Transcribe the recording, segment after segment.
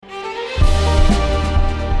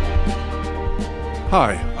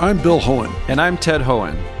Hi, I'm Bill Hohen. And I'm Ted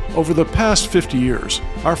Hohen. Over the past 50 years,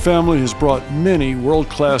 our family has brought many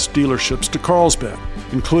world-class dealerships to Carlsbad,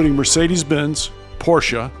 including Mercedes-Benz,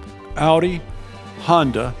 Porsche, Audi,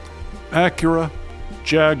 Honda, Acura,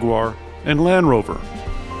 Jaguar, and Land Rover.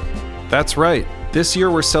 That's right. This year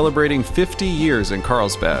we're celebrating 50 years in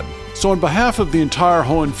Carlsbad. So on behalf of the entire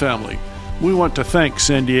Hohen family, we want to thank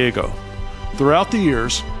San Diego. Throughout the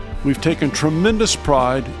years, we've taken tremendous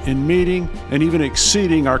pride in meeting and even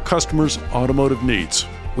exceeding our customers' automotive needs.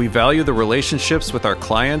 We value the relationships with our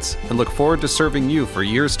clients and look forward to serving you for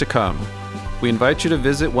years to come. We invite you to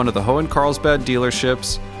visit one of the Hohen Carlsbad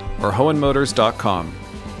dealerships or hohenmotors.com.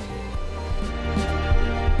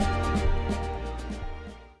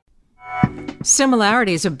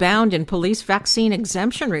 Similarities abound in police vaccine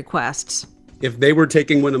exemption requests. If they were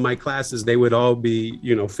taking one of my classes, they would all be,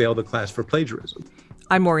 fail the class for plagiarism.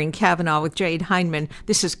 I'm Maureen Cavanaugh with Jade Hindman.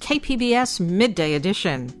 This is KPBS Midday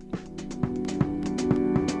Edition.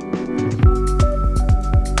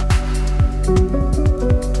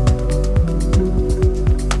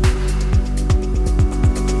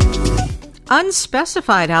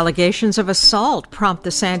 Unspecified allegations of assault prompt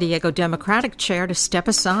the San Diego Democratic chair to step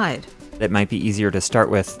aside. It might be easier to start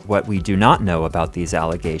with what we do not know about these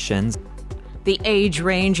allegations. The age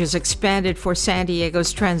range is expanded for San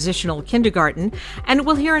Diego's transitional kindergarten, and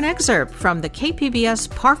we'll hear an excerpt from the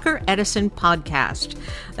KPBS Parker Edison podcast.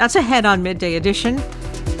 That's ahead on Midday Edition.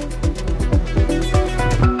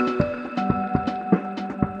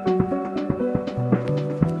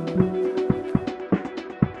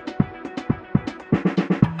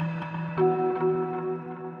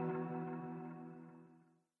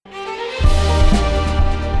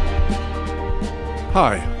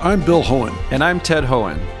 Hi, I'm Bill Hohen. And I'm Ted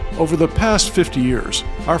Hohen. Over the past 50 years,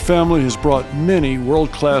 our family has brought many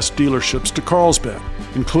world-class dealerships to Carlsbad,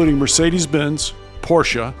 including Mercedes-Benz,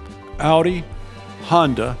 Porsche, Audi,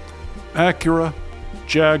 Honda, Acura,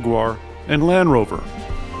 Jaguar, and Land Rover.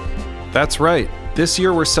 That's right. This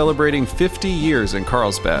year we're celebrating 50 years in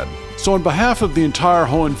Carlsbad. So on behalf of the entire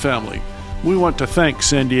Hohen family, we want to thank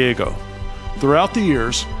San Diego. Throughout the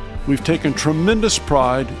years, we've taken tremendous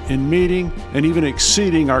pride in meeting and even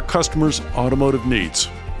exceeding our customers' automotive needs.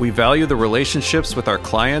 We value the relationships with our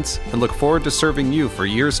clients and look forward to serving you for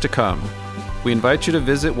years to come. We invite you to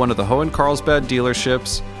visit one of the Hohen Carlsbad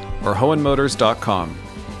dealerships or hohenmotors.com.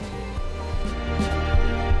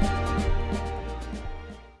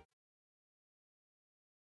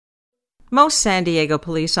 Most San Diego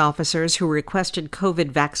police officers who requested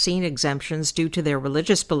COVID vaccine exemptions due to their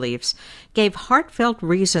religious beliefs gave heartfelt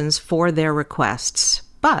reasons for their requests.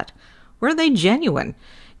 But were they genuine?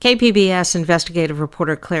 KPBS investigative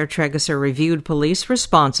reporter Claire Trageser reviewed police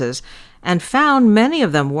responses and found many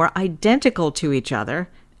of them were identical to each other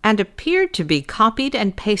and appeared to be copied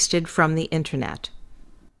and pasted from the internet.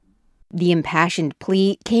 The impassioned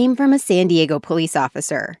plea came from a San Diego police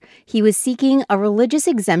officer. He was seeking a religious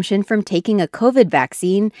exemption from taking a COVID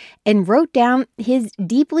vaccine and wrote down his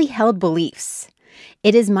deeply held beliefs.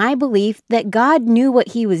 "It is my belief that God knew what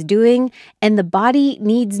he was doing and the body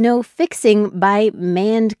needs no fixing by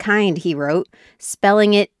mankind," he wrote,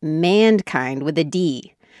 spelling it mankind with a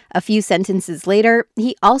D. A few sentences later,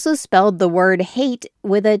 he also spelled the word hate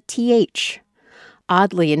with a TH.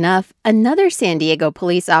 Oddly enough, another San Diego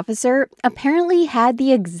police officer apparently had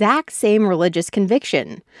the exact same religious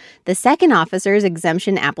conviction. The second officer's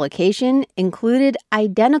exemption application included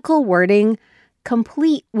identical wording,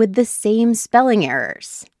 complete with the same spelling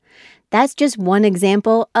errors. That's just one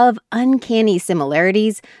example of uncanny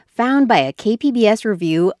similarities found by a KPBS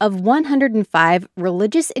review of 105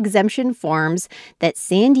 religious exemption forms that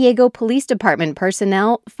San Diego Police Department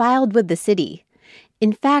personnel filed with the city.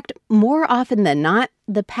 In fact, more often than not,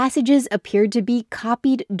 the passages appeared to be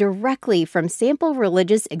copied directly from sample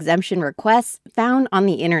religious exemption requests found on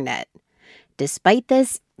the internet. Despite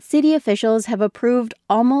this, city officials have approved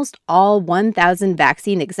almost all 1,000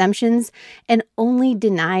 vaccine exemptions and only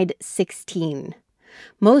denied 16.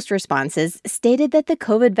 Most responses stated that the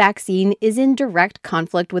COVID vaccine is in direct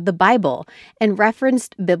conflict with the Bible and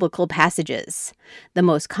referenced biblical passages. The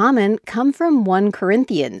most common come from 1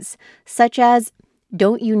 Corinthians, such as,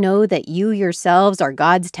 "Don't you know that you yourselves are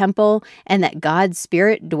God's temple and that God's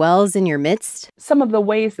Spirit dwells in your midst?" Some of the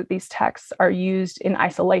ways that these texts are used in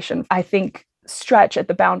isolation, I think, stretch at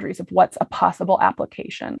the boundaries of what's a possible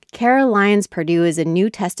application. Kara Lyons-Purdue is a New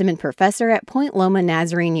Testament professor at Point Loma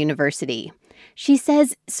Nazarene University. She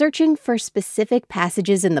says searching for specific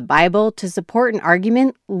passages in the Bible to support an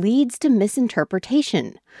argument leads to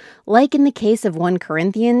misinterpretation. Like in the case of 1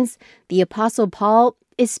 Corinthians, the Apostle Paul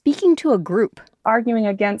is speaking to a group. Arguing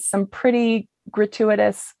against some pretty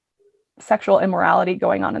gratuitous sexual immorality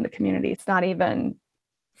going on in the community. It's not even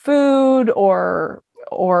food or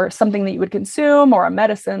something that you would consume or a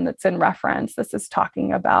medicine that's in reference. This is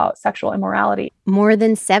talking about sexual immorality. More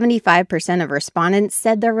than 75% of respondents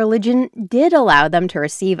said their religion did allow them to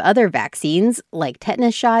receive other vaccines like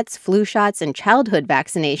tetanus shots, flu shots, and childhood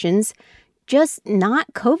vaccinations, just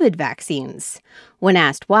not COVID vaccines. When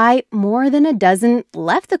asked why, more than a dozen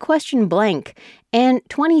left the question blank, and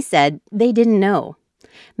 20 said they didn't know.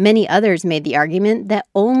 Many others made the argument that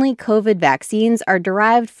only COVID vaccines are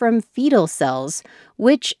derived from fetal cells,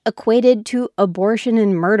 which equated to abortion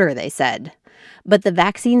and murder, they said. But the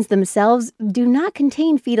vaccines themselves do not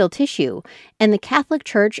contain fetal tissue, and the Catholic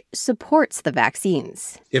Church supports the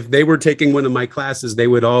vaccines. If they were taking one of my classes, they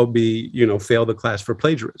would all be, fail the class for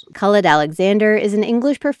plagiarism. Khaled Alexander is an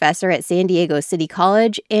English professor at San Diego City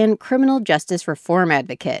College and criminal justice reform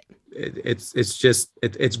advocate.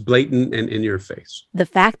 It's blatant and in your face. The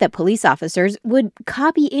fact that police officers would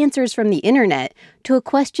copy answers from the internet to a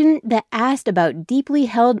question that asked about deeply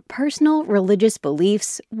held personal religious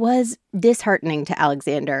beliefs was disheartening to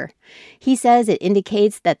Alexander. He says it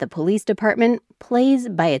indicates that the police department plays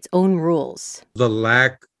by its own rules. The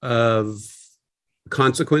lack of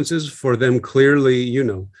consequences for them clearly,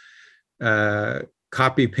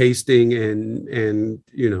 copy pasting and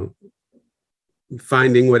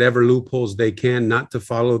finding whatever loopholes they can not to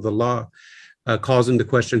follow the law, calls into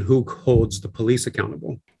question who holds the police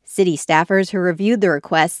accountable. City staffers who reviewed the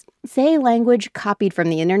requests say language copied from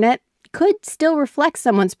the internet could still reflect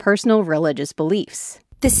someone's personal religious beliefs.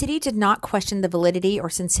 The city did not question the validity or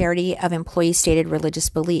sincerity of employees' stated religious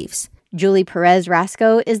beliefs. Julie Perez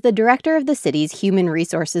Rasco is the director of the city's Human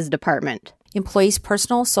Resources Department. Employees'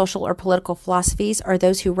 personal, social, or political philosophies are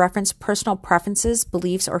those who reference personal preferences,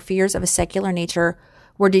 beliefs, or fears of a secular nature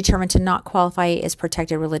were determined to not qualify as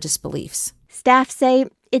protected religious beliefs. Staff say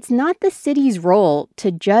it's not the city's role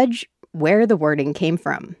to judge where the wording came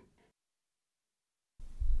from.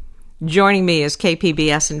 Joining me is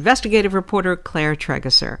KPBS investigative reporter Claire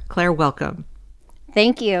Trageser. Claire, welcome.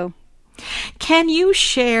 Thank you. Can you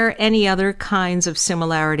share any other kinds of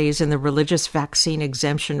similarities in the religious vaccine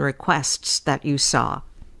exemption requests that you saw?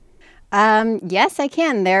 Yes, I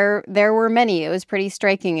can. There were many. It was pretty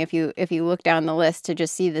striking if you look down the list to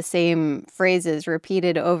just see the same phrases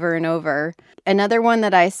repeated over and over. Another one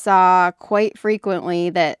that I saw quite frequently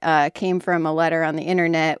that came from a letter on the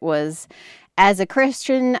internet was, "As a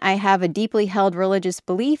Christian, I have a deeply held religious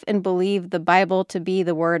belief and believe the Bible to be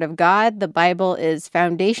the Word of God. The Bible is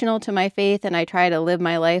foundational to my faith, and I try to live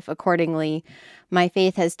my life accordingly. My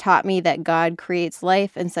faith has taught me that God creates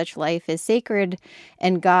life, and such life is sacred,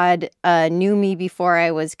 and God knew me before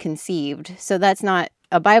I was conceived." So that's not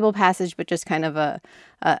a Bible passage, but just kind of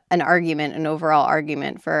an argument, an overall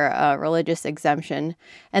argument for a religious exemption.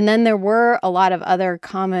 And then there were a lot of other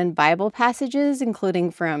common Bible passages,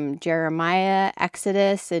 including from Jeremiah,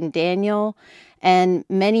 Exodus, and Daniel. And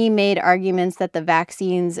many made arguments that the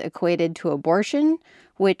vaccines equated to abortion,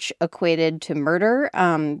 which equated to murder.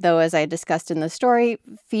 Though, as I discussed in the story,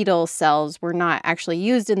 fetal cells were not actually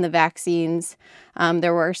used in the vaccines.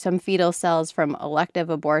 There were some fetal cells from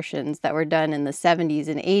elective abortions that were done in the 70s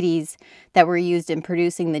and 80s that were used in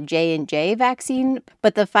producing the J&J vaccine,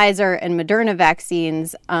 but the Pfizer and Moderna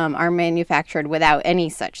vaccines are manufactured without any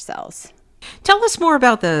such cells. Tell us more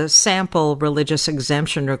about the sample religious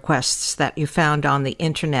exemption requests that you found on the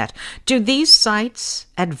internet. Do these sites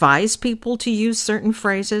advise people to use certain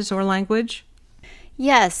phrases or language?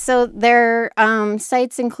 Yes, so they're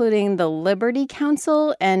sites including the Liberty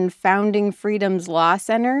Council and Founding Freedoms Law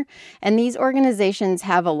Center. And these organizations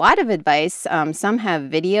have a lot of advice. Some have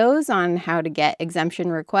videos on how to get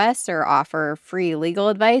exemption requests or offer free legal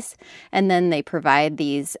advice. And then they provide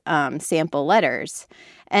these sample letters.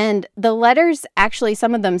 And the letters, actually,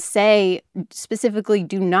 some of them say specifically,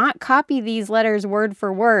 do not copy these letters word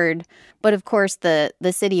for word. But of course, the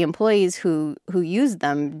city employees who used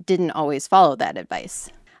them didn't always follow that advice.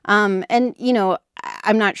 And,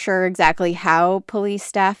 I'm not sure exactly how police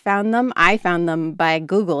staff found them. I found them by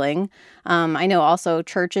Googling. I know also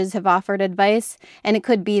churches have offered advice, and it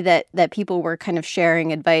could be that people were kind of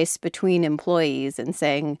sharing advice between employees and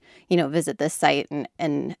saying, visit this site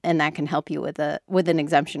and that can help you with an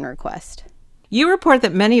exemption request. You report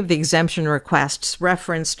that many of the exemption requests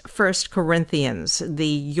referenced 1 Corinthians, the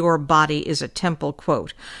 "your body is a temple"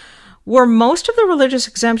 quote. Were most of the religious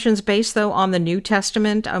exemptions based, though, on the New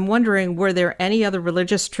Testament? I'm wondering, were there any other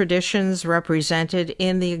religious traditions represented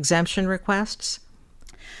in the exemption requests?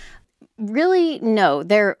 Really, no.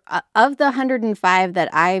 There of the 105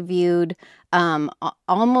 that I viewed,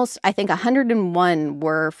 almost, I think 101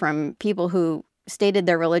 were from people who stated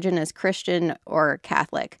their religion as Christian or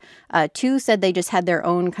Catholic. 2 said they just had their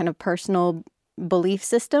own kind of personal belief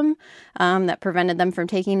system that prevented them from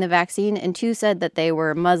taking the vaccine. And 2 said that they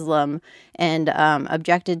were Muslim and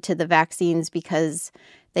objected to the vaccines because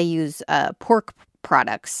they use pork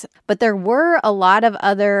products. But there were a lot of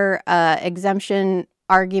other exemption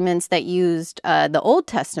arguments that used the Old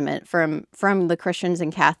Testament from the Christians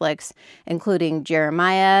and Catholics, including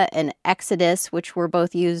Jeremiah and Exodus, which were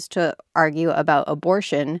both used to argue about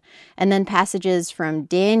abortion, and then passages from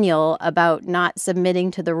Daniel about not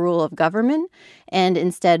submitting to the rule of government and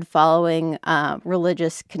instead following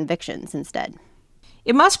religious convictions instead.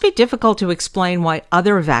 It must be difficult to explain why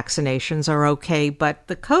other vaccinations are okay, but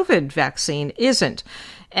the COVID vaccine isn't.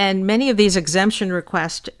 And many of these exemption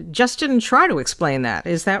requests just didn't try to explain that.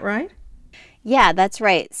 Is that right? Yeah, that's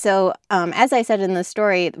right. So as I said in the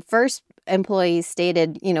story, the first employees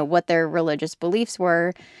stated, what their religious beliefs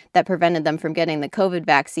were that prevented them from getting the COVID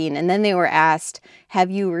vaccine. And then they were asked, have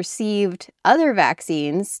you received other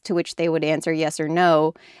vaccines? To which they would answer yes or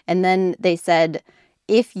no. And then they said,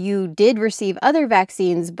 if you did receive other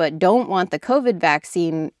vaccines but don't want the COVID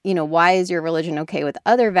vaccine, why is your religion okay with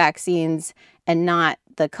other vaccines and not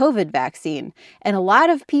the COVID vaccine? And a lot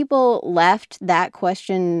of people left that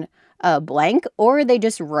question blank, or they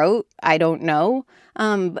just wrote, I don't know.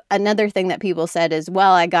 Another thing that people said is,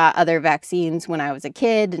 well, I got other vaccines when I was a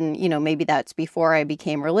kid, and, maybe that's before I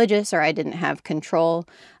became religious or I didn't have control,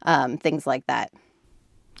 things like that.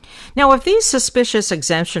 Now, if these suspicious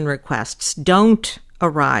exemption requests don't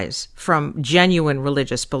arise from genuine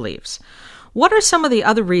religious beliefs, what are some of the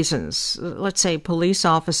other reasons, let's say police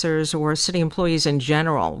officers or city employees in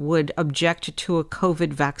general, would object to a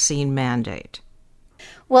COVID vaccine mandate?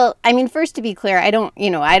 Well, first, to be clear, I don't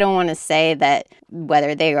want to say that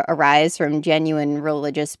whether they arise from genuine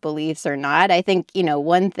religious beliefs or not. I think,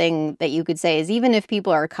 one thing that you could say is even if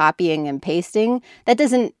people are copying and pasting, that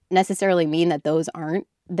doesn't necessarily mean that those aren't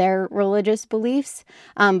their religious beliefs.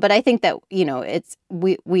 But I think that,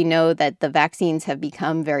 we know that the vaccines have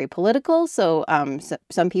become very political. So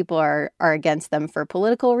some people are against them for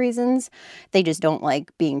political reasons. They just don't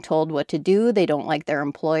like being told what to do. They don't like their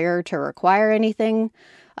employer to require anything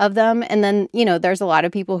of them. And then, there's a lot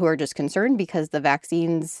of people who are just concerned because the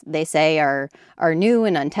vaccines, they say, are new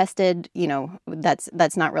and untested.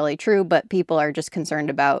 That's not really true, but people are just concerned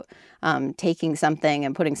about taking something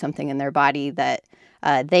and putting something in their body that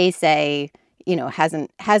they say,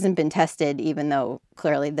 hasn't been tested, even though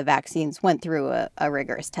clearly the vaccines went through a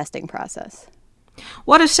rigorous testing process.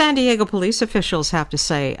 What do San Diego police officials have to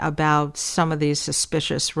say about some of these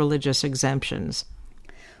suspicious religious exemptions?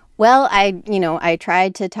 Well, I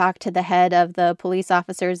tried to talk to the head of the Police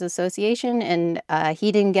Officers Association, and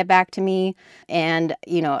he didn't get back to me. And,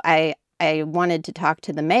 I wanted to talk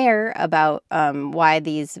to the mayor about why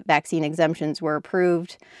these vaccine exemptions were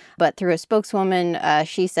approved. But through a spokeswoman,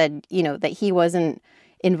 she said, that he wasn't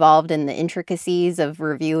involved in the intricacies of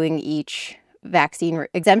reviewing each vaccine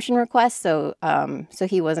exemption request. So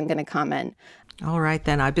he wasn't going to comment. All right,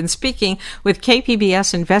 then. I've been speaking with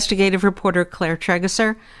KPBS investigative reporter Claire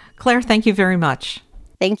Trageser. Claire, thank you very much.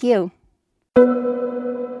 Thank you.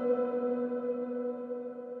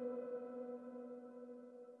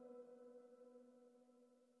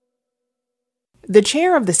 The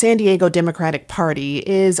chair of the San Diego Democratic Party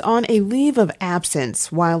is on a leave of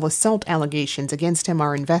absence while assault allegations against him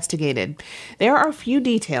are investigated. There are few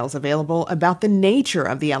details available about the nature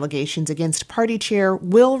of the allegations against party chair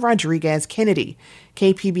Will Rodriguez Kennedy.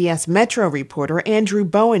 KPBS Metro reporter Andrew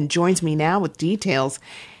Bowen joins me now with details.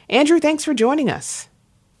 Andrew, thanks for joining us.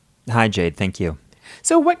 Hi, Jade. Thank you.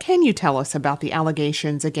 So what can you tell us about the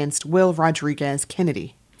allegations against Will Rodriguez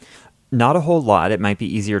Kennedy? Not a whole lot. It might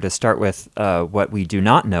be easier to start with what we do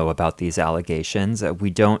not know about these allegations. We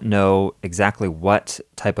don't know exactly what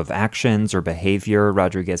type of actions or behavior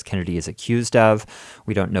Rodriguez Kennedy is accused of.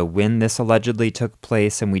 We don't know when this allegedly took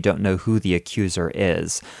place, and we don't know who the accuser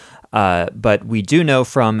is. But we do know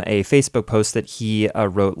from a Facebook post that he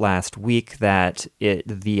wrote last week that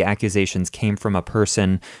the accusations came from a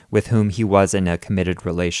person with whom he was in a committed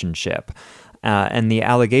relationship. And the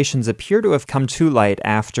allegations appear to have come to light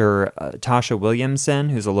after Tasha Williamson,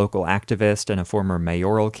 who's a local activist and a former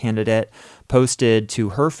mayoral candidate, posted to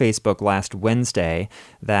her Facebook last Wednesday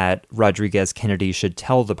that Rodriguez Kennedy should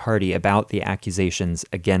tell the party about the accusations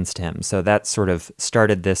against him. So that sort of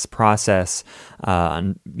started this process,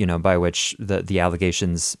 by which the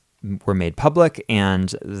allegations were made public,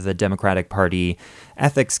 and the Democratic Party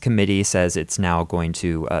Ethics Committee says it's now going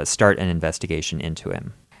to start an investigation into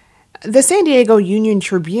him. The San Diego Union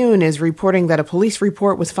Tribune is reporting that a police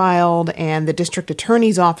report was filed and the district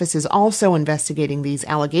attorney's office is also investigating these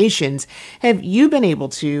allegations. Have you been able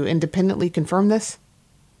to independently confirm this?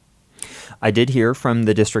 I did hear from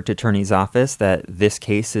the district attorney's office that this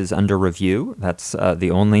case is under review. That's the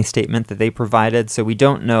only statement that they provided. So we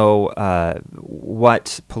don't know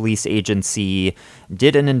what police agency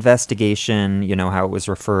did an investigation, how it was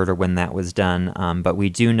referred or when that was done. But we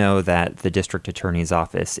do know that the district attorney's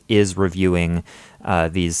office is reviewing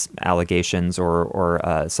these allegations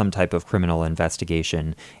or some type of criminal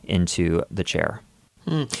investigation into the chair.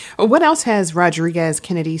 What else has Rodriguez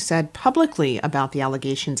Kennedy said publicly about the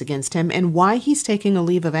allegations against him and why he's taking a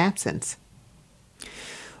leave of absence?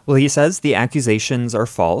 Well, he says the accusations are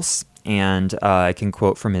false, and I can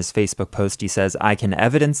quote from his Facebook post. He says, "I can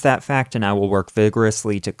evidence that fact, and I will work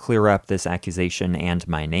vigorously to clear up this accusation and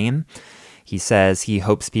my name." He says he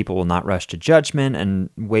hopes people will not rush to judgment and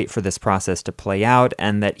wait for this process to play out,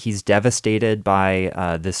 and that he's devastated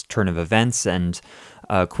by this turn of events and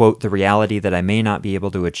quote, "the reality that I may not be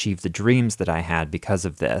able to achieve the dreams that I had because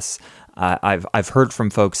of this." I've heard from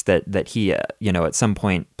folks that he, at some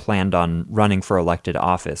point planned on running for elected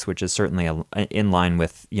office, which is certainly in line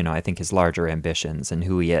with, I think his larger ambitions and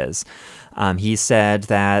who he is. He said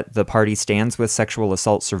that the party stands with sexual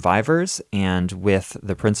assault survivors and with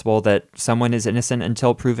the principle that someone is innocent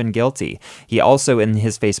until proven guilty. He also, in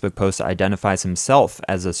his Facebook post, identifies himself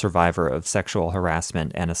as a survivor of sexual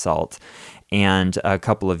harassment and assault. And a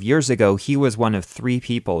couple of years ago, he was one of 3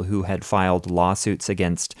 people who had filed lawsuits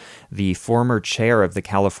against the former chair of the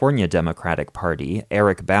California Democratic Party,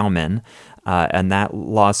 Eric Bauman, and that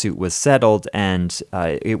lawsuit was settled, and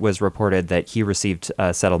it was reported that he received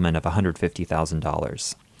a settlement of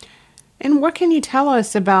 $150,000. And what can you tell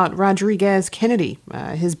us about Rodriguez Kennedy,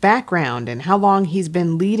 his background, and how long he's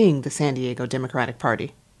been leading the San Diego Democratic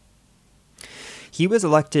Party? He was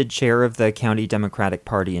elected chair of the County Democratic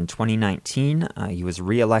Party in 2019. He was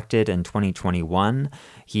reelected in 2021.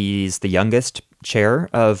 He's the youngest chair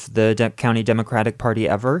of the County Democratic Party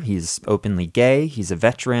ever. He's openly gay. He's a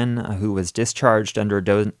veteran who was discharged under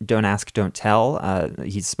Don't Ask, Don't Tell.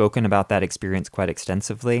 He's spoken about that experience quite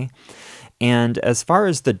extensively. And as far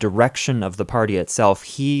as the direction of the party itself,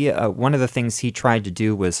 one of the things he tried to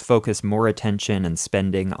do was focus more attention and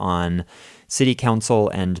spending on city council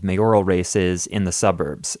and mayoral races in the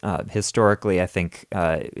suburbs. Historically, I think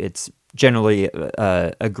it's generally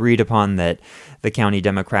agreed upon that the County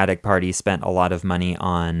Democratic Party spent a lot of money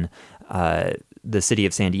on the city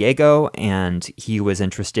of San Diego, and he was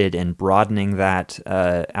interested in broadening that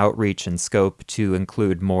outreach and scope to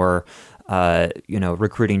include more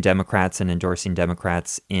recruiting Democrats and endorsing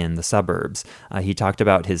Democrats in the suburbs. He talked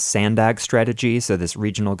about his SANDAG strategy, so this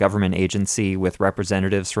regional government agency with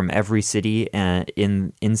representatives from every city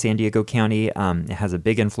in San Diego County. It has a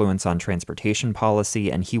big influence on transportation policy,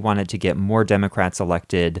 and he wanted to get more Democrats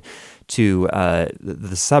elected to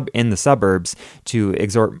in the suburbs to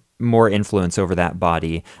exert more influence over that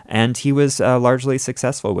body, and he was largely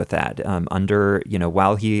successful with that.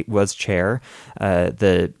 While he was chair,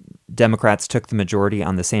 the Democrats took the majority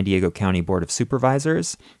on the San Diego County Board of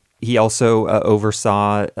Supervisors. He also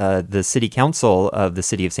oversaw the city council of the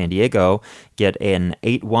city of San Diego get an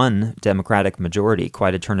 8-1 Democratic majority,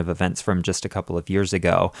 quite a turn of events from just a couple of years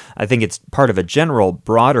ago. I think it's part of a general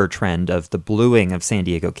broader trend of the bluing of San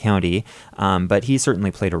Diego County, but he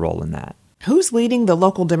certainly played a role in that. Who's leading the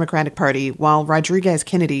local Democratic Party while Rodriguez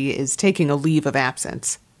Kennedy is taking a leave of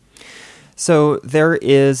absence? So there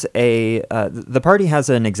is the party has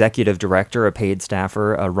an executive director, a paid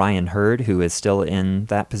staffer, Ryan Hurd, who is still in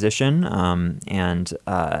that position. And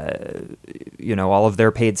all of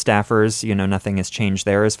their paid staffers, nothing has changed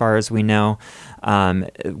there as far as we know.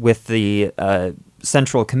 With the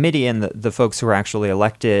central committee and the folks who are actually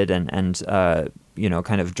elected and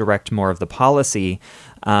kind of direct more of the policy,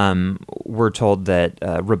 we're told that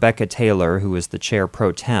Rebecca Taylor, who is the chair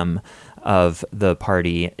pro tem of the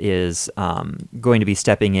party, is going to be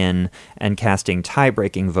stepping in and casting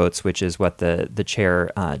tie-breaking votes, which is what the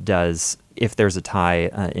chair does if there's a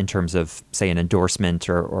tie in terms of, say, an endorsement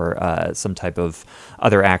or some type of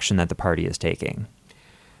other action that the party is taking.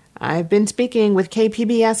 I've been speaking with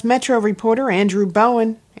KPBS Metro reporter Andrew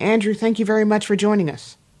Bowen. Andrew, thank you very much for joining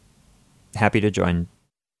us. Happy to join.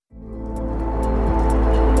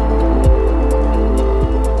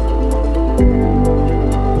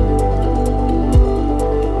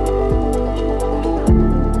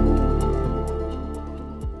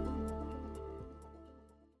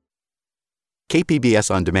 KPBS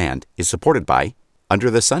On Demand is supported by Under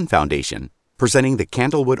the Sun Foundation, presenting the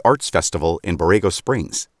Candlewood Arts Festival in Borrego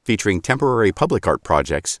Springs, featuring temporary public art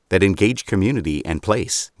projects that engage community and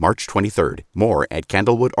place. March 23rd. More at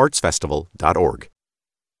candlewoodartsfestival.org.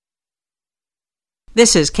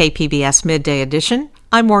 This is KPBS Midday Edition.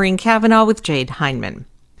 I'm Maureen Cavanaugh with Jade Heinman.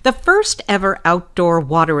 The first ever outdoor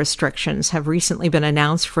water restrictions have recently been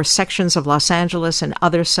announced for sections of Los Angeles and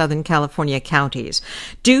other Southern California counties.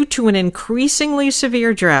 Due to an increasingly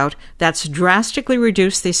severe drought that's drastically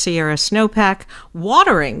reduced the Sierra snowpack,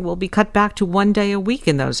 watering will be cut back to 1 day a week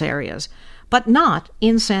in those areas. But not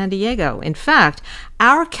in San Diego. In fact,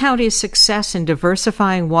 our county's success in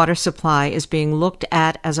diversifying water supply is being looked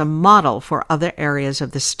at as a model for other areas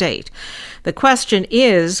of the state. The question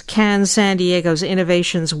is, can San Diego's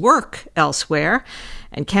innovations work elsewhere?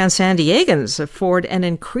 And can San Diegans afford an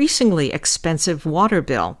increasingly expensive water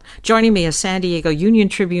bill? Joining me is San Diego Union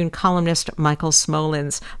Tribune columnist Michael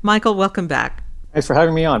Smolens. Michael, welcome back. Thanks for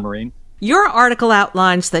having me on, Maureen. Your article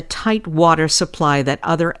outlines the tight water supply that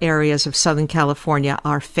other areas of Southern California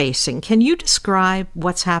are facing. Can you describe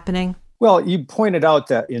what's happening? Well, you pointed out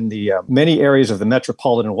that in the many areas of the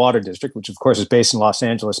Metropolitan Water District, which of course is based in Los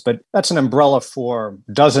Angeles, but that's an umbrella for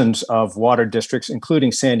dozens of water districts,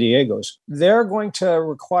 including San Diego's. They're going to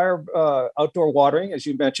require outdoor watering, as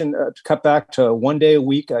you mentioned, to cut back to 1 day a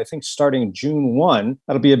week, I think starting June 1.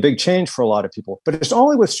 That'll be a big change for a lot of people. But it's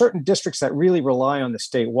only with certain districts that really rely on the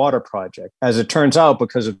State Water Project. As it turns out,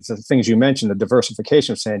 because of the things you mentioned, the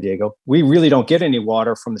diversification of San Diego, we really don't get any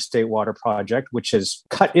water from the State Water Project, which has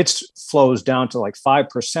cut its flows down to like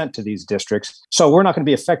 5% to these districts. So we're not going to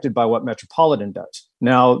be affected by what Metropolitan does.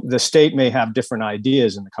 Now, the state may have different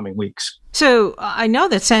ideas in the coming weeks. So I know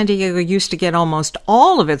that San Diego used to get almost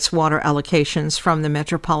all of its water allocations from the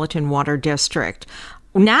Metropolitan Water District.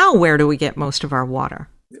 Now, where do we get most of our water?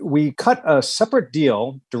 We cut a separate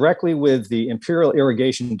deal directly with the Imperial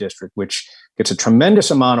Irrigation District, which gets a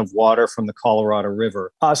tremendous amount of water from the Colorado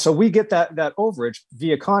River. So we get that overage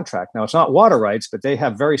via contract. Now, it's not water rights, but they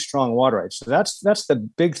have very strong water rights. So that's the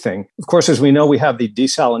big thing. Of course, as we know, we have the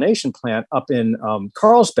desalination plant up in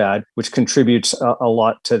Carlsbad, which contributes a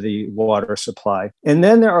lot to the water supply. And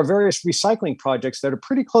then there are various recycling projects that are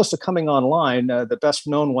pretty close to coming online. The best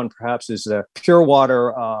known one, perhaps, is the Pure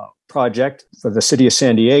Water project for the city of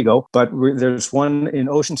San Diego, but there's one in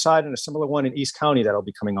Oceanside and a similar one in East County that'll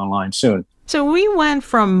be coming online soon. So we went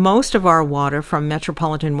from most of our water from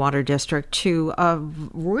Metropolitan Water District to a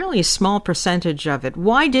really small percentage of it.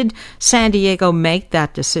 Why did San Diego make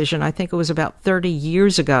that decision? I think it was about 30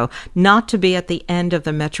 years ago, not to be at the end of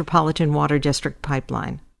the Metropolitan Water District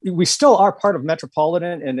pipeline. We still are part of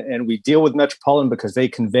Metropolitan, and we deal with Metropolitan because they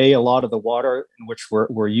convey a lot of the water in which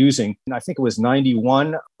we're using. And I think it was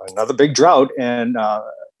 91, another big drought, and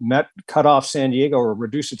Met cut off San Diego or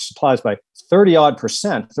reduced its supplies by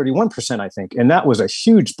 31%, I think. And that was a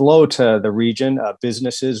huge blow to the region,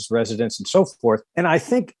 businesses, residents, and so forth. And I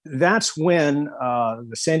think that's when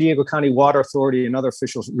the San Diego County Water Authority and other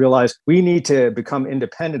officials realized we need to become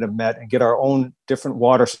independent of Met and get our own different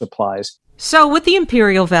water supplies. So with the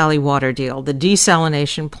Imperial Valley water deal, the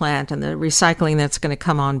desalination plant and the recycling that's going to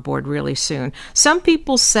come on board really soon, some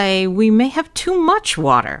people say we may have too much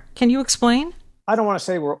water. Can you explain? I don't want to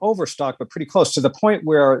say we're overstocked, but pretty close to the point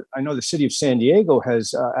where I know the city of San Diego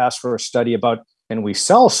has asked for a study about, can we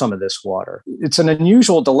sell some of this water? It's an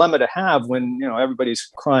unusual dilemma to have when, everybody's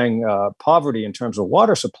crying poverty in terms of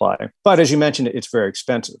water supply. But as you mentioned, it's very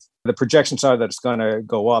expensive. The projections are that it's going to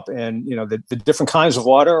go up, and the different kinds of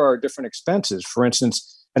water are different expenses. For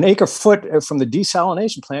instance, an acre foot from the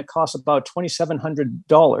desalination plant costs about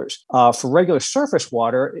 $2,700. For regular surface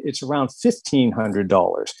water, it's around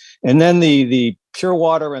 $1,500. And then the Pure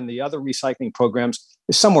Water and the other recycling programs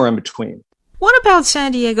is somewhere in between. What about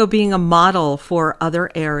San Diego being a model for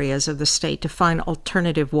other areas of the state to find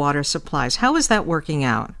alternative water supplies? How is that working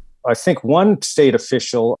out? I think one state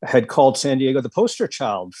official had called San Diego the poster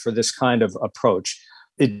child for this kind of approach.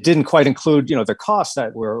 It didn't quite include, the costs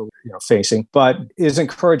that we're facing, but is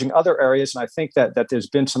encouraging other areas. And I think that there's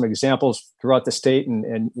been some examples throughout the state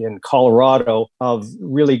and in Colorado of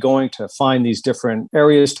really going to find these different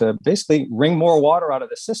areas to basically wring more water out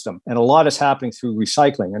of the system. And a lot is happening through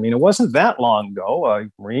recycling. I mean, it wasn't that long ago,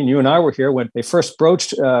 Maureen, you and I were here when they first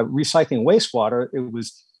broached recycling wastewater. It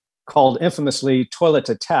was called infamously toilet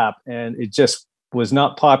to tap, and it just was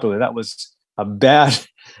not popular. That was a bad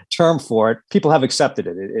term for it. People have accepted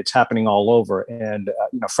it. It's happening all over. And,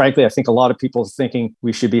 frankly, I think a lot of people are thinking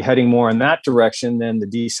we should be heading more in that direction than the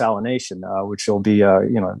desalination, which will be,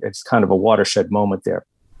 it's kind of a watershed moment there.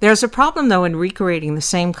 There's a problem, though, in recreating the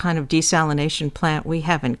same kind of desalination plant we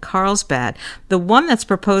have in Carlsbad. The one that's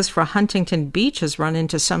proposed for Huntington Beach has run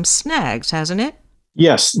into some snags, hasn't it?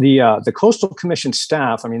 Yes, the Coastal Commission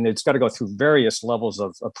staff, I mean, it's got to go through various levels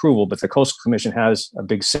of approval, but the Coastal Commission has a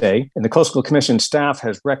big say. And the Coastal Commission staff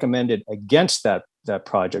has recommended against that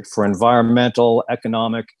project for environmental,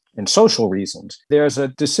 economic, and social reasons. There's a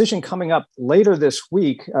decision coming up later this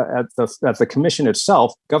week at the commission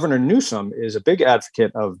itself. Governor Newsom is a big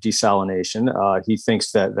advocate of desalination. He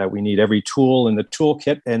thinks that we need every tool in the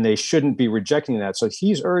toolkit, and they shouldn't be rejecting that. So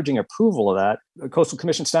he's urging approval of that. The Coastal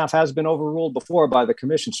Commission staff has been overruled before by the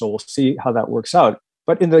commission, so we'll see how that works out.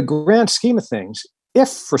 But in the grand scheme of things, if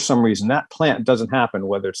for some reason that plant doesn't happen,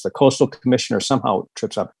 whether it's the Coastal Commission or somehow it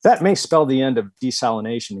trips up, that may spell the end of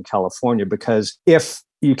desalination in California, because if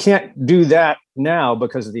you can't do that now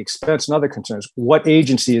because of the expense and other concerns, what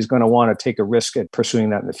agency is going to want to take a risk at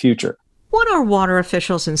pursuing that in the future? What are water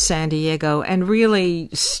officials in San Diego and really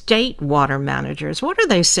state water managers, what are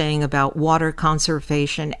they saying about water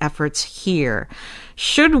conservation efforts here?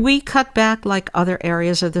 Should we cut back like other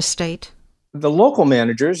areas of the state? The local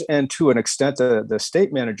managers, and to an extent the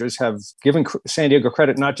state managers, have given San Diego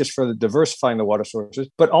credit not just for diversifying the water sources,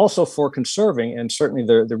 but also for conserving and certainly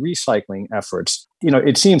the recycling efforts. You know,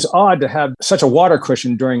 it seems odd to have such a water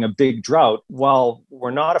cushion during a big drought. While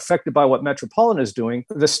we're not affected by what Metropolitan is doing,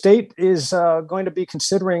 the state is going to be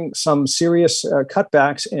considering some serious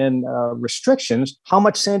cutbacks and restrictions. How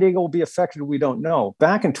much San Diego will be affected, we don't know.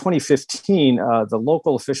 Back in 2015, the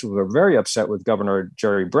local officials were very upset with Governor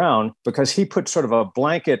Jerry Brown because he put sort of a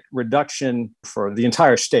blanket reduction for the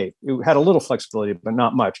entire state. It had a little flexibility, but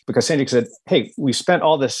not much, because San Diego said, hey, we spent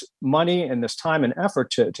all this money and this time and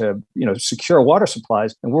effort to secure water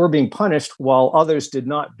supplies, and we're being punished while others did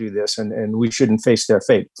not do this, and we shouldn't face their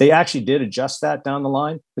fate. They actually did adjust that down the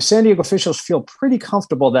line. The San Diego officials feel pretty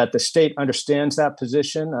comfortable that the state understands that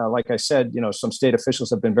position. Like I said, some state officials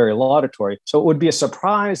have been very laudatory. So it would be a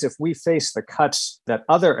surprise if we face the cuts that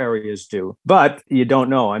other areas do, but you don't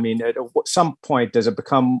know. I mean, at some point, does it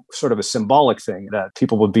become sort of a symbolic thing that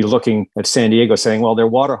people would be looking at San Diego saying, well, they're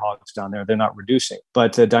water hogs down there, they're not reducing.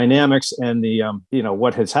 But the dynamics and the,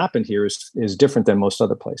 what has happened here is different than most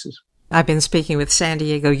other places. I've been speaking with San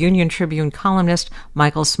Diego Union Tribune columnist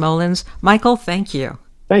Michael Smolens. Michael, thank you.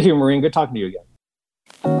 Thank you, Maureen. Good talking to you again.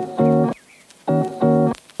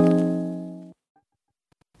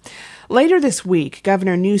 Later this week,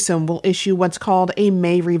 Governor Newsom will issue what's called a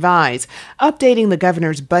May Revise, updating the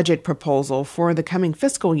governor's budget proposal for the coming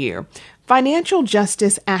fiscal year. Financial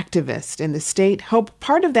justice activists in the state hope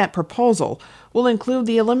part of that proposal will include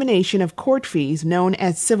the elimination of court fees known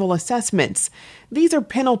as civil assessments. These are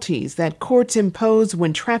penalties that courts impose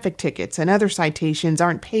when traffic tickets and other citations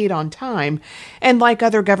aren't paid on time, and like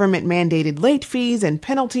other government-mandated late fees and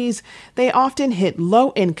penalties, they often hit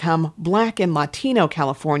low-income Black and Latino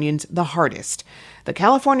Californians the hardest. The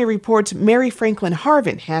California Report's Mary Franklin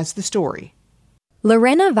Harvin has the story.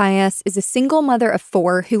 Lorena Valles is a single mother of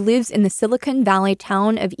 4 who lives in the Silicon Valley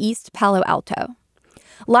town of East Palo Alto.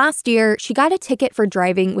 Last year, she got a ticket for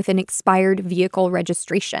driving with an expired vehicle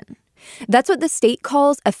registration. That's what the state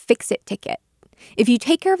calls a fix-it ticket. If you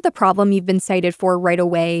take care of the problem you've been cited for right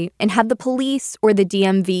away and have the police or the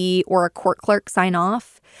DMV or a court clerk sign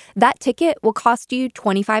off, that ticket will cost you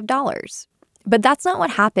 $25. But that's not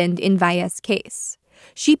what happened in Valles' case.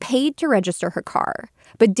 She paid to register her car,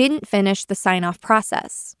 but didn't finish the sign-off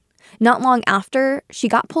process. Not long after, she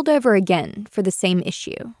got pulled over again for the same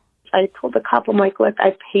issue. I told the cop, I'm like, look,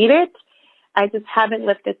 I paid it. I just haven't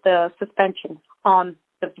lifted the suspension on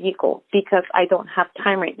the vehicle because I don't have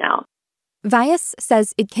time right now. Valles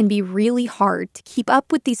says it can be really hard to keep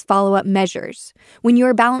up with these follow-up measures when you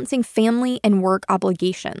are balancing family and work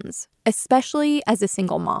obligations, especially as a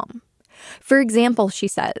single mom. For example, she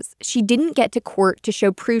says, she didn't get to court to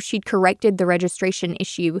show proof she'd corrected the registration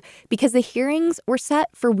issue because the hearings were set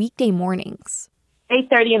for weekday mornings.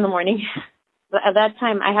 8:30 in the morning. At that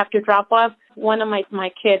time, I have to drop off one of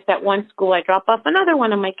my kids at one school. I drop off another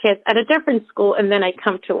one of my kids at a different school, and then I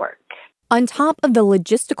come to work. On top of the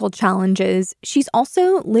logistical challenges, she's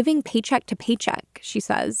also living paycheck to paycheck, she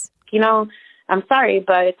says. I'm sorry,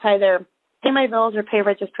 but it's either pay my bills or pay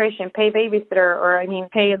registration, pay babysitter, or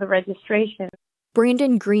pay the registration.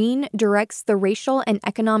 Brandon Green directs the Racial and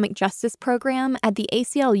Economic Justice Program at the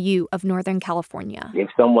ACLU of Northern California. If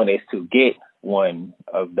someone is to get one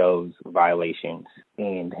of those violations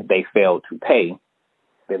and they fail to pay,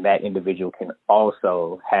 then that individual can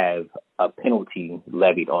also have a penalty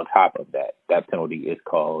levied on top of that. That penalty is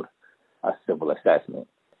called a civil assessment.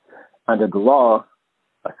 Under the law,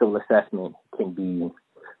 a civil assessment can be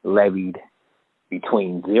levied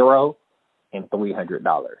between $0 and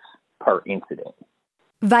 $300 per incident.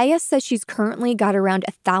 Valles says she's currently got around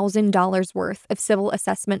 $1,000 worth of civil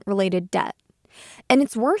assessment-related debt. And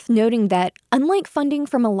it's worth noting that, unlike funding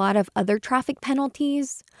from a lot of other traffic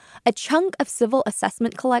penalties, a chunk of civil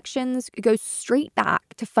assessment collections goes straight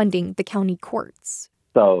back to funding the county courts.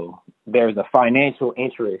 So there's a financial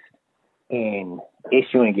interest in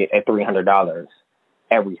issuing it at $300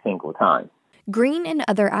 every single time. Green and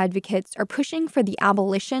other advocates are pushing for the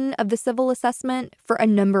abolition of the civil assessment for a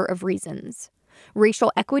number of reasons.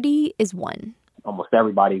 Racial equity is one. Almost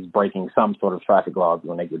everybody's breaking some sort of traffic laws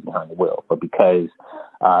when they get behind the wheel. But because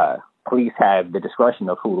police have the discretion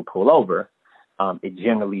of who to pull over, it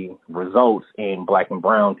generally results in Black and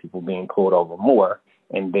brown people being pulled over more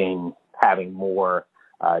and then having more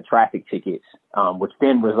traffic tickets, which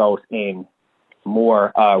then results in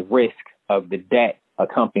more risk of the debt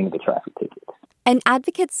accompanying the traffic tickets. And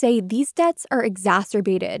advocates say these debts are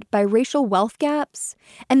exacerbated by racial wealth gaps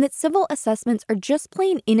and that civil assessments are just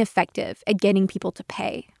plain ineffective at getting people to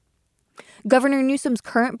pay. Governor Newsom's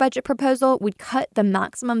current budget proposal would cut the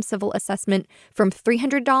maximum civil assessment from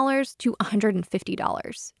 $300 to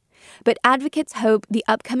 $150. But advocates hope the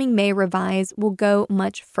upcoming May revise will go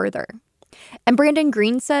much further. And Brandon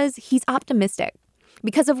Green says he's optimistic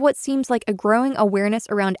because of what seems like a growing awareness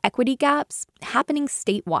around equity gaps happening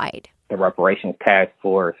statewide. The Reparations Task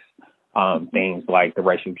Force, things like the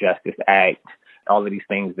Racial Justice Act, all of these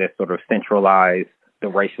things that sort of centralize the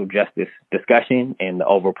racial justice discussion and the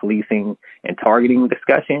over-policing and targeting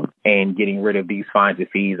discussion, and getting rid of these fines and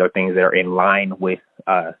fees are things that are in line with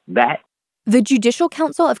that. The Judicial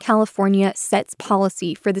Council of California sets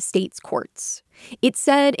policy for the state's courts. It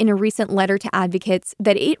said in a recent letter to advocates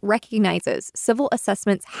that it recognizes civil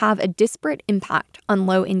assessments have a disparate impact on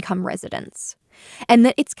low-income residents, and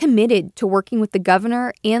that it's committed to working with the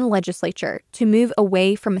governor and legislature to move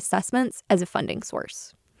away from assessments as a funding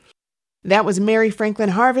source. That was Mary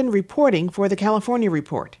Franklin Harvin reporting for the California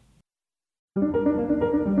Report.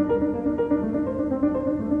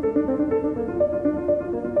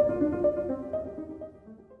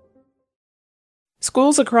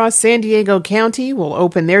 Schools across San Diego County will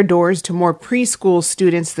open their doors to more preschool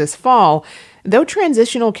students this fall, though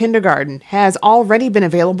transitional kindergarten has already been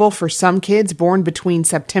available for some kids born between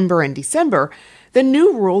September and December. The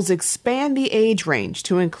new rules expand the age range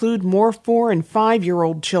to include more 4- and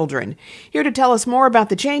 5-year-old children. Here to tell us more about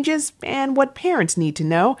the changes and what parents need to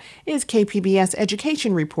know is KPBS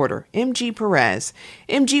education reporter MG Perez.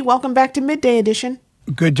 MG, welcome back to Midday Edition.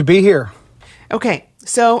 Good to be here. Okay,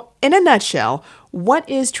 so in a nutshell, what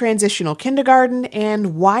is transitional kindergarten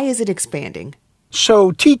and why is it expanding?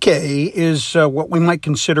 So TK is what we might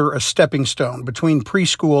consider a stepping stone between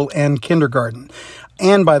preschool and kindergarten.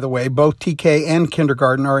 And by the way, both TK and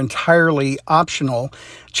kindergarten are entirely optional.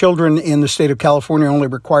 Children in the state of California are only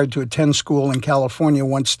required to attend school in California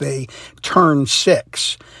once they turn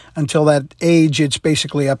 6. Until that age, it's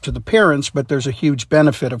basically up to the parents, but there's a huge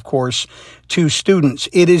benefit, of course, to students.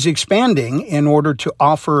 It is expanding in order to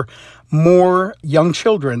offer more young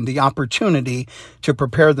children the opportunity to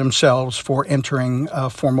prepare themselves for entering a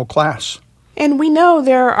formal class. And we know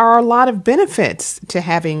there are a lot of benefits to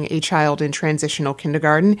having a child in transitional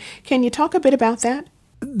kindergarten. Can you talk a bit about that?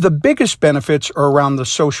 The biggest benefits are around the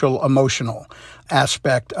social-emotional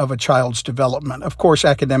aspect of a child's development. Of course,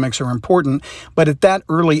 academics are important, but at that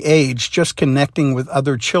early age, just connecting with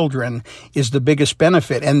other children is the biggest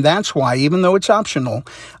benefit. And that's why, even though it's optional,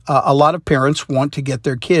 a lot of parents want to get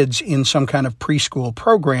their kids in some kind of preschool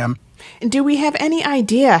program. Do we have any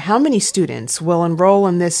idea how many students will enroll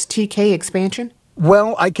in this TK expansion?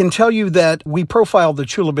 Well, I can tell you that we profiled the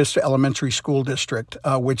Chula Vista Elementary School District,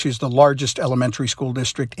 which is the largest elementary school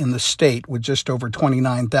district in the state with just over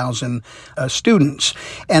 29,000 students.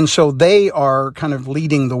 And so they are kind of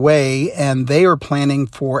leading the way, and they are planning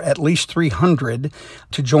for at least 300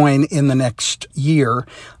 to join in the next year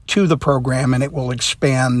to the program, and it will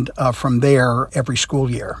expand from there every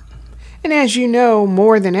school year. And as you know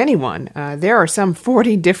more than anyone, there are some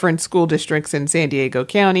 40 different school districts in San Diego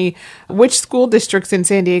County. Which school districts in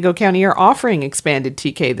San Diego County are offering expanded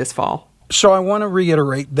TK this fall? So I want to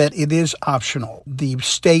reiterate that it is optional. The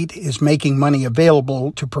state is making money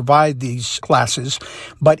available to provide these classes.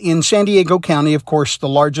 But in San Diego County, of course, the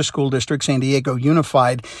largest school district, San Diego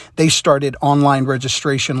Unified, they started online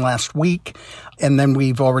registration last week. And then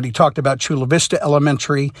we've already talked about Chula Vista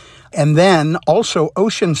Elementary, and then also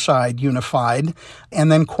Oceanside Unified, and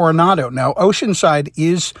then Coronado. Now, Oceanside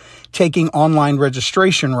is taking online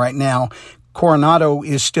registration right now. Coronado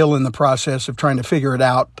is still in the process of trying to figure it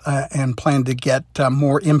out and plan to get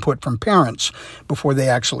more input from parents before they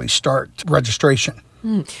actually start registration.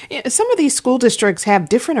 Yeah, some of these school districts have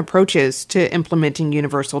different approaches to implementing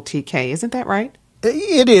universal TK, isn't that right?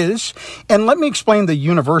 It is. And let me explain the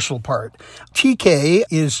universal part. TK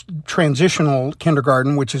is transitional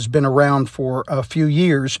kindergarten, which has been around for a few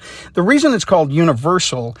years. The reason it's called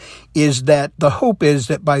universal is that the hope is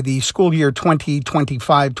that by the school year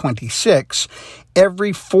 2025-26,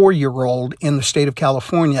 every 4-year-old in the state of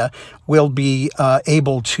California will be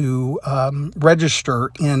able to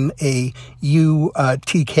register in a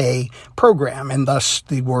UTK program, and thus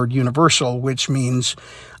the word universal, which means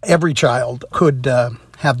every child could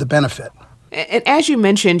have the benefit. And as you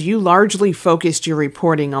mentioned, you largely focused your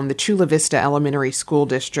reporting on the Chula Vista Elementary School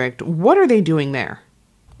District. What are they doing there?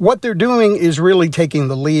 What they're doing is really taking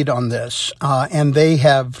the lead on this, and they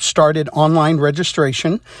have started online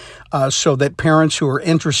registration so that parents who are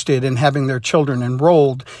interested in having their children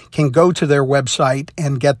enrolled can go to their website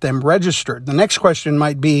and get them registered. The next question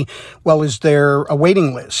might be, well, is there a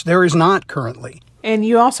waiting list? There is not currently. And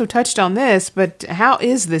you also touched on this, but how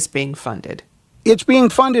is this being funded? It's being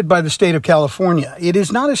funded by the state of California. It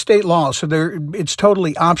is not a state law, so it's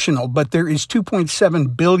totally optional, but there is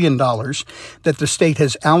 $2.7 billion that the state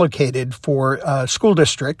has allocated for school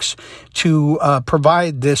districts to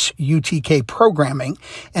provide this UTK programming.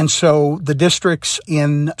 And so the districts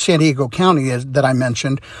in San Diego County that I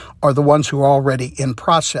mentioned are the ones who are already in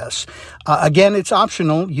process. Again, it's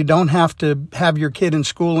optional. You don't have to have your kid in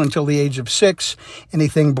school until the age of 6.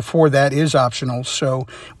 Anything before that is optional, so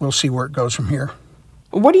we'll see where it goes from here.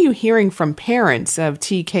 What are you hearing from parents of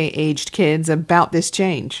TK-aged kids about this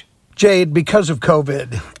change? Jade, because of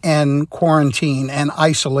COVID and quarantine and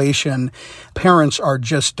isolation, parents are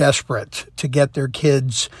just desperate to get their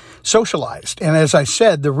kids socialized. And as I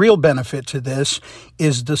said, the real benefit to this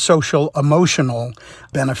is the social emotional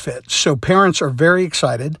benefit. So parents are very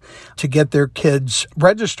excited to get their kids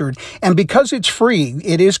registered. And because it's free,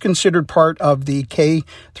 it is considered part of the K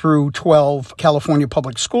through 12 California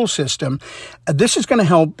public school system. This is going to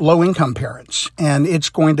help low-income parents, and it's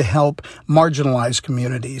going to help marginalized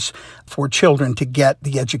communities for children to get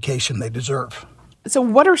the education they deserve. So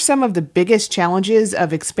what are some of the biggest challenges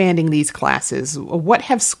of expanding these classes? What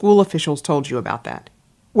have school officials told you about that?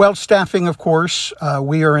 Well, staffing, of course.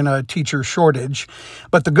 We are in a teacher shortage.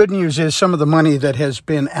 But the good news is some of the money that has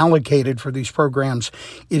been allocated for these programs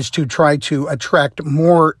is to try to attract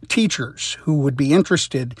more teachers who would be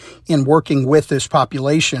interested in working with this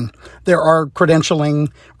population. There are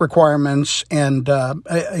credentialing requirements and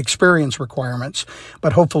experience requirements,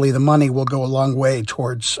 but hopefully the money will go a long way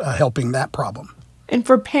towards helping that problem. And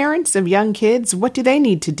for parents of young kids, what do they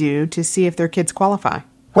need to do to see if their kids qualify?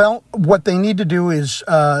 Well, what they need to do is,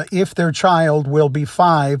 if their child will be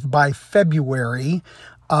 5 by February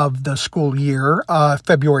of the school year,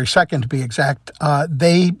 February 2nd to be exact,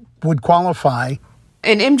 they would qualify.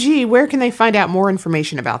 And MG, where can they find out more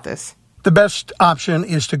information about this? The best option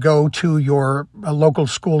is to go to your local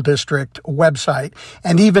school district website.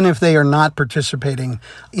 And even if they are not participating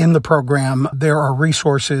in the program, there are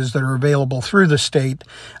resources that are available through the state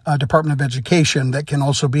Department of Education that can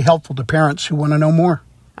also be helpful to parents who want to know more.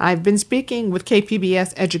 I've been speaking with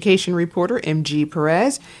KPBS education reporter MG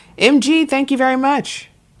Perez. MG, thank you very much.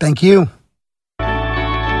 Thank you.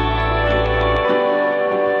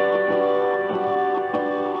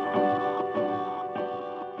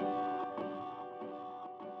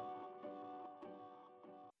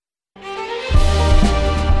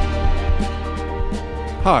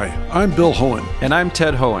 Hi, I'm Bill Hohen. And I'm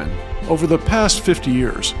Ted Hohen. Over the past 50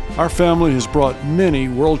 years, our family has brought many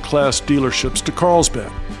world-class dealerships to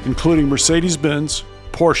Carlsbad, including Mercedes-Benz,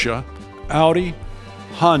 Porsche, Audi,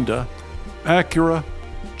 Honda, Acura,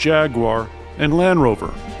 Jaguar, and Land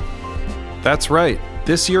Rover. That's right.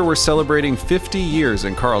 This year we're celebrating 50 years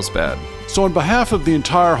in Carlsbad. So on behalf of the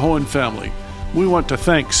entire Hohen family, we want to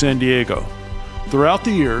thank San Diego. Throughout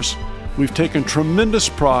the years, we've taken tremendous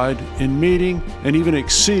pride in meeting and even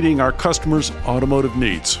exceeding our customers' automotive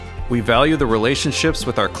needs. We value the relationships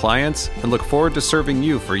with our clients and look forward to serving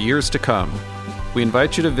you for years to come. We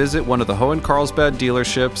invite you to visit one of the Hohen Carlsbad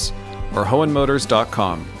dealerships or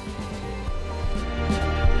hohenmotors.com.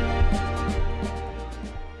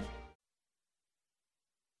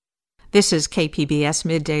 This is KPBS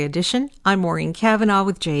Midday Edition. I'm Maureen Cavanaugh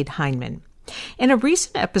with Jade Heinman. In a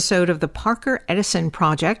recent episode of the Parker Edison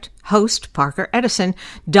Project, host Parker Edison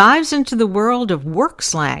dives into the world of work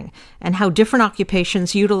slang and how different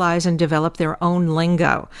occupations utilize and develop their own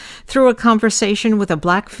lingo. Through a conversation with a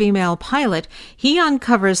Black female pilot, he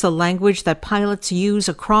uncovers the language that pilots use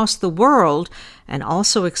across the world and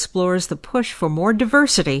also explores the push for more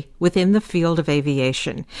diversity within the field of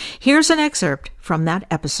aviation. Here's an excerpt from that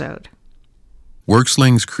episode.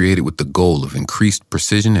 WorkSlang is created with the goal of increased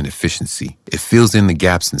precision and efficiency. It fills in the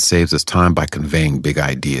gaps and saves us time by conveying big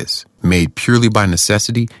ideas. Made purely by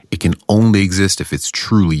necessity, it can only exist if it's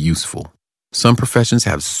truly useful. Some professions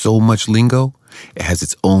have so much lingo, it has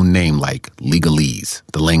its own name like legalese,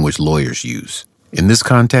 the language lawyers use. In this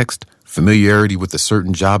context, familiarity with a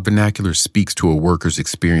certain job vernacular speaks to a worker's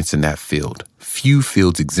experience in that field. Few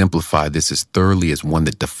fields exemplify this as thoroughly as one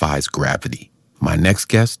that defies gravity. My next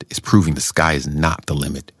guest is proving the sky is not the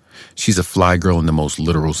limit. She's a fly girl in the most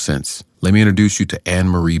literal sense. Let me introduce you to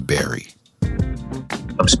Anne-Marie Berry.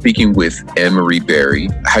 I'm speaking with Anne-Marie Berry.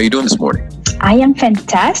 How are you doing this morning? I am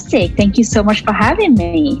fantastic. Thank you so much for having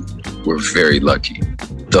me. We're very lucky.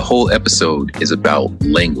 The whole episode is about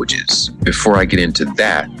languages. Before I get into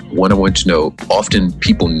that, what I want to know, often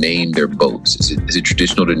people name their boats. Is it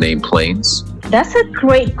traditional to name planes? That's a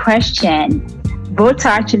great question. Boats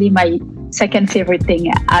are actually my second favorite thing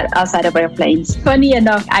outside of airplanes. Funny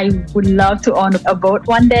enough, I would love to own a boat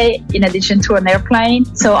one day in addition to an airplane.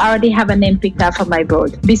 So I already have a name picked out for my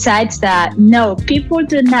boat. Besides that, no, people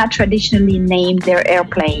do not traditionally name their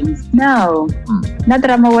airplanes. No, not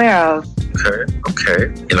that I'm aware of. Okay.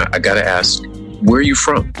 And I gotta ask, where are you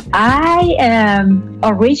from? I am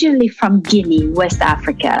originally from Guinea, West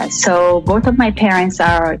Africa. So both of my parents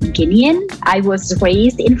are Guinean. I was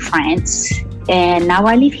raised in France. And now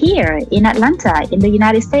I live here in Atlanta, in the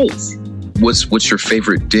United States. What's your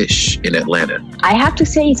favorite dish in Atlanta? I have to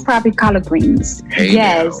say it's probably collard greens. Hey,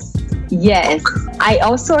 yes. now. Yes. Okay. I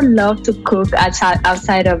also love to cook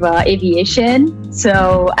outside of aviation.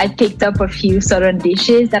 So I picked up a few Southern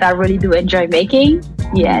dishes that I really do enjoy making.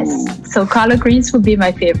 Yes. So collard greens would be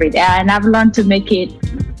my favorite. And I've learned to make it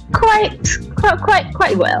quite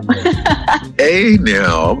well. Hey,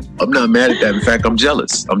 now, I'm not mad at that. In fact, I'm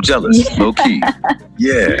jealous. Yeah. Low key.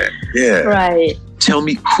 Yeah. Right. Tell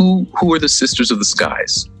me, who are the Sisters of the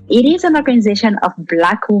Skies? It is an organization of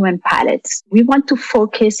Black women pilots. We want to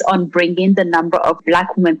focus on bringing the number of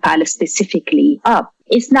Black women pilots specifically up.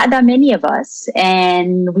 It's not that many of us,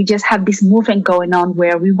 and we just have this movement going on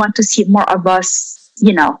where we want to see more of us,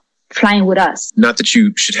 flying with us. Not that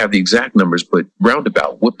you should have the exact numbers, but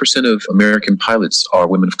roundabout, what % of American pilots are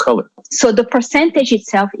women of color? So the percentage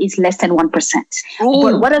itself is less than 1%. Ooh.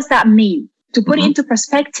 But what does that mean? To put it into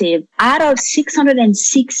perspective, out of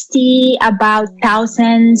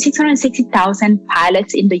 660,000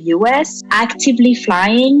 pilots in the U.S. actively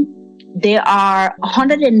flying, there are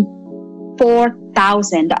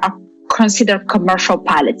 104,000 that are considered commercial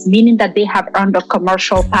pilots, meaning that they have earned a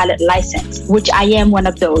commercial pilot license, which I am one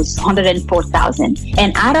of those, 104,000.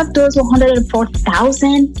 And out of those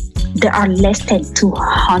 104,000, there are less than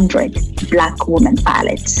 200 Black women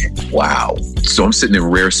pilots. Wow. So I'm sitting in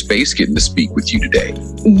rare space getting to speak with you today.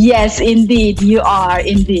 Yes, indeed. You are,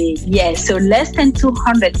 indeed. Yes. So less than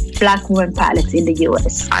 200 Black women pilots in the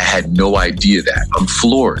U.S. I had no idea that. I'm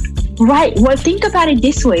floored. Right. Well, think about it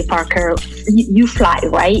this way, Parker. You fly,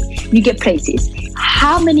 right? You get places.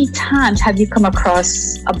 How many times have you come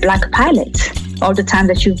across a Black pilot? All the time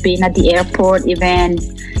that you've been at the airport, even,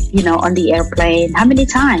 on the airplane. How many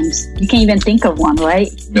times? You can't even think of one, right?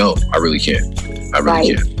 No, I really can't.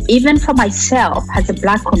 Can't. Even for myself, as a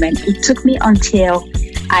Black woman, it took me until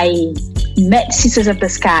I met Sisters of the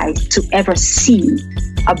Sky to ever see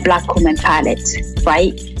a Black woman pilot,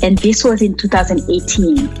 right? And this was in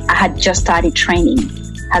 2018. I had just started training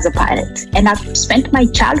as a pilot. And I've spent my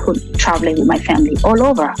childhood traveling with my family all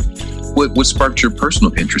over. What sparked your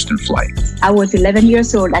personal interest in flight? I was 11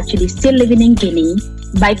 years old, actually, still living in Guinea.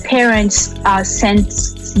 My parents sent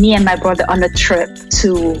me and my brother on a trip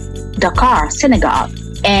to Dakar, Senegal.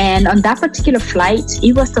 And on that particular flight,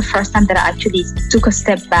 it was the first time that I actually took a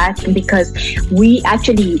step back because we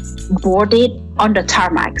actually boarded on the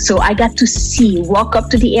tarmac. So I got to walk up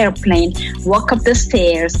to the airplane, walk up the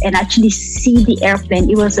stairs, and actually see the airplane.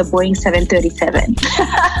 It was a Boeing 737.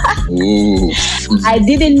 Ooh. I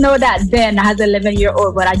didn't know that then as an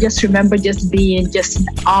 11-year-old, but I just remember just being in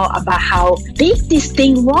awe about how big this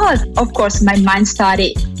thing was. Of course, my mind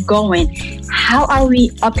started going, how are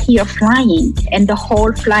we up here flying? And the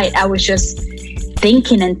whole flight, I was just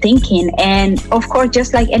thinking. And of course,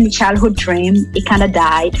 just like any childhood dream, it kind of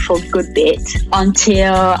died for a good bit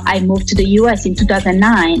until I moved to the US in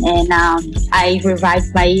 2009. And I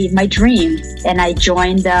revived my dream. And I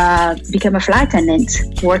became a flight attendant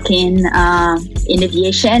working in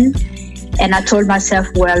aviation. And I told myself,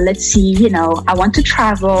 well, let's see, I want to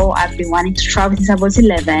travel. I've been wanting to travel since I was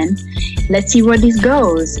 11. Let's see where this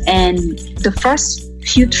goes. And the first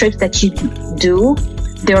few trips that you do,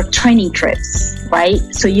 they're training trips, right?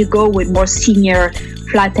 So you go with more senior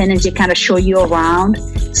flight attendants, they kind of show you around.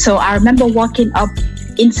 So I remember walking up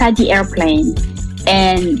inside the airplane,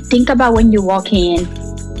 and think about when you walk in,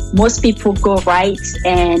 most people go right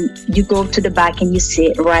and you go to the back and you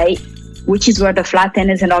sit, right? Which is where the flight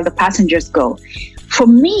attendants and all the passengers go. For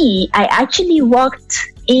me, I actually walked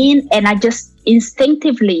in and I just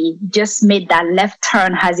instinctively just made that left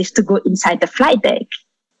turn as if to go inside the flight deck.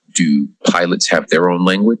 Do pilots have their own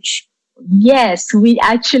language? Yes, we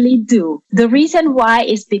actually do. The reason why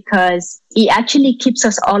is because it actually keeps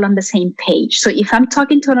us all on the same page. So if I'm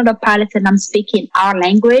talking to another pilot and I'm speaking our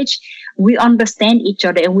language, we understand each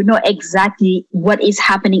other and we know exactly what is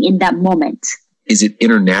happening in that moment. Is it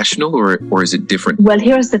international or is it different? Well,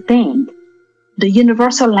 here's the thing. The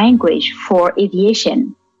universal language for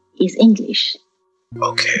aviation is English.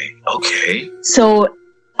 Okay. So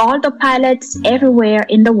all the pilots everywhere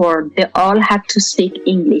in the world, they all have to speak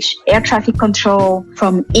English. Air traffic control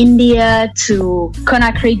from India to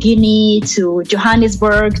Conakry, Guinea, to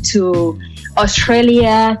Johannesburg, to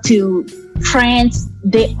Australia, to France,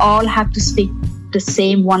 they all have to speak the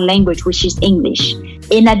same one language, which is English.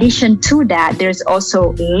 In addition to that, there's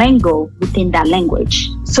also lingo within that language.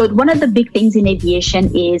 So one of the big things in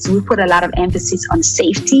aviation is we put a lot of emphasis on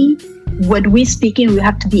safety. When we're speaking, we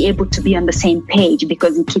have to be able to be on the same page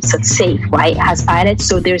because it keeps us safe, right, as pilots,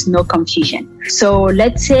 so there's no confusion. So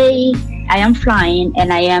let's say I am flying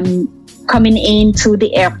and I am coming into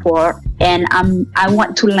the airport and I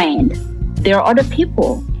want to land. There are other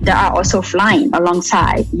people that are also flying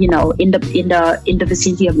alongside, in the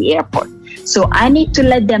vicinity of the airport. So I need to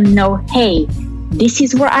let them know, hey, this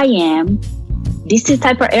is where I am. This is the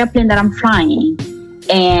type of airplane that I'm flying.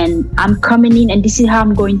 And I'm coming in and this is how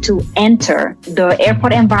I'm going to enter the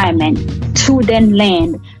airport environment to then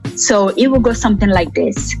land. So it will go something like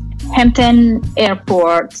this. Hampton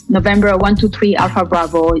Airport, November 123 Alpha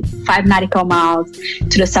Bravo, 5 nautical miles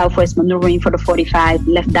to the southwest, maneuvering for the 45,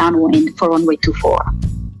 left downwind for runway 24.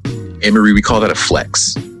 Anne-Marie, we call that a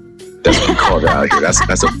flex. That's what we call that out here.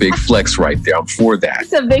 That's a big flex right there. I'm for that.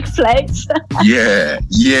 It's a big flex. Yeah,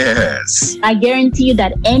 yes. I guarantee you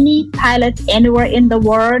that any pilot anywhere in the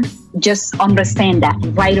world just understand that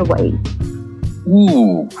right away.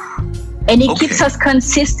 Ooh. And it keeps us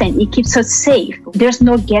consistent. It keeps us safe. There's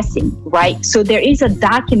no guessing, right? So there is a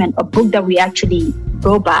document, a book that we actually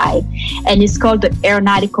go by, and it's called the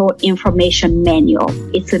Aeronautical Information Manual.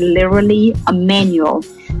 It's literally a manual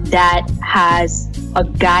that has a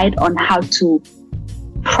guide on how to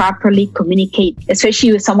properly communicate,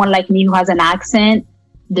 especially with someone like me who has an accent.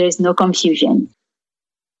 There's no confusion.